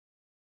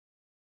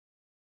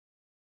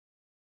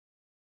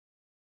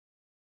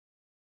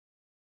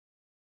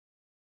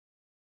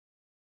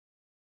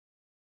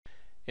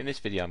In this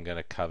video I'm going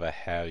to cover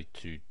how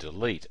to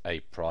delete a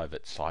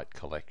private site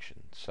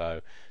collection.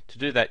 So to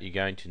do that you're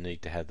going to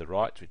need to have the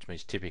rights, which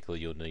means typically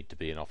you'll need to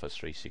be an Office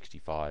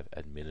 365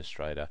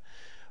 administrator.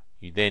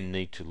 You then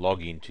need to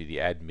log into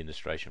the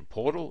administration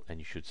portal and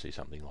you should see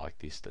something like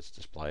this that's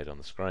displayed on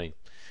the screen.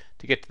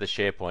 To get to the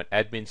SharePoint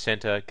Admin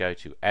Center, go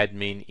to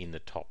Admin in the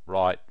top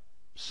right,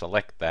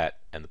 select that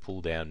and the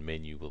pull down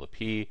menu will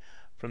appear.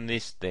 From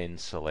this then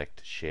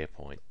select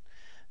SharePoint.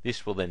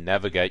 This will then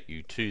navigate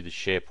you to the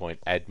SharePoint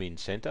Admin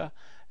Center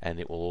and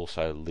it will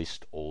also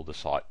list all the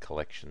site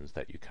collections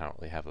that you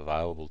currently have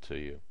available to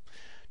you.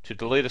 To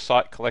delete a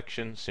site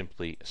collection,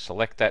 simply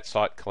select that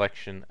site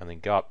collection and then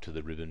go up to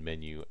the ribbon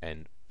menu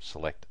and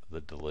select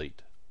the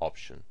delete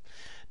option.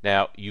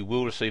 Now you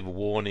will receive a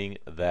warning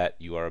that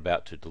you are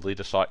about to delete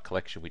a site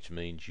collection, which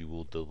means you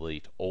will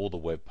delete all the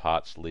web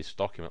parts, lists,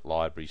 document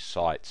libraries,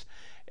 sites,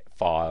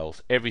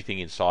 files, everything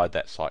inside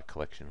that site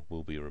collection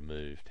will be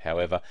removed.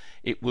 However,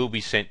 it will be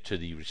sent to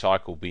the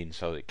recycle bin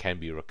so that it can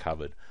be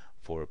recovered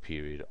for a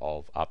period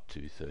of up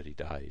to 30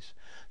 days.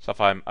 So if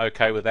I'm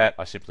okay with that,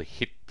 I simply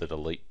hit the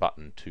delete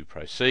button to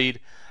proceed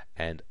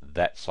and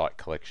that site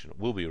collection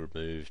will be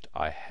removed.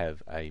 I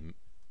have a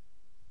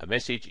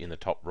message in the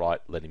top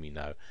right letting me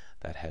know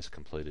that has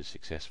completed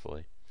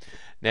successfully.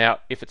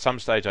 Now, if at some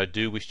stage I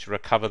do wish to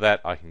recover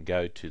that, I can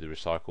go to the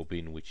recycle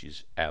bin, which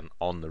is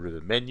on the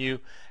ribbon menu,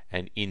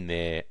 and in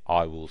there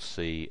I will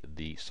see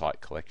the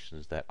site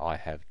collections that I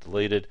have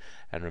deleted,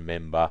 and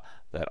remember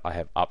that I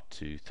have up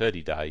to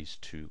 30 days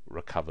to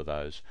recover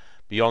those.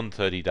 Beyond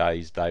 30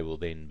 days they will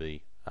then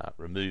be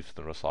removed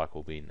from the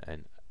recycle bin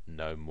and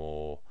no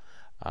more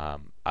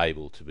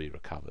able to be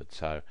recovered.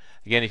 So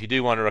again, if you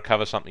do want to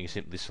recover something, you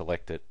simply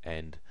select it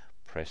and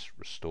press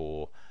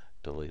restore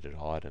deleted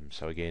items.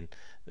 So again,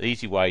 the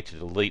easy way to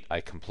delete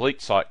a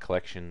complete site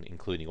collection,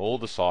 including all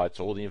the sites,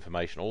 all the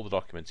information, all the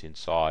documents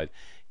inside,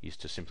 is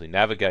to simply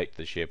navigate to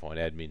the SharePoint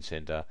Admin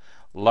Center,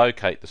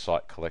 locate the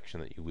site collection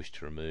that you wish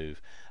to remove,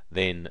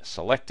 then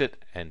select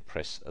it and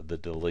press the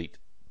delete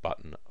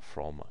button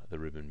from the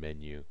ribbon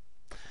menu.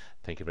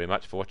 Thank you very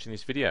much for watching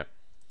this video.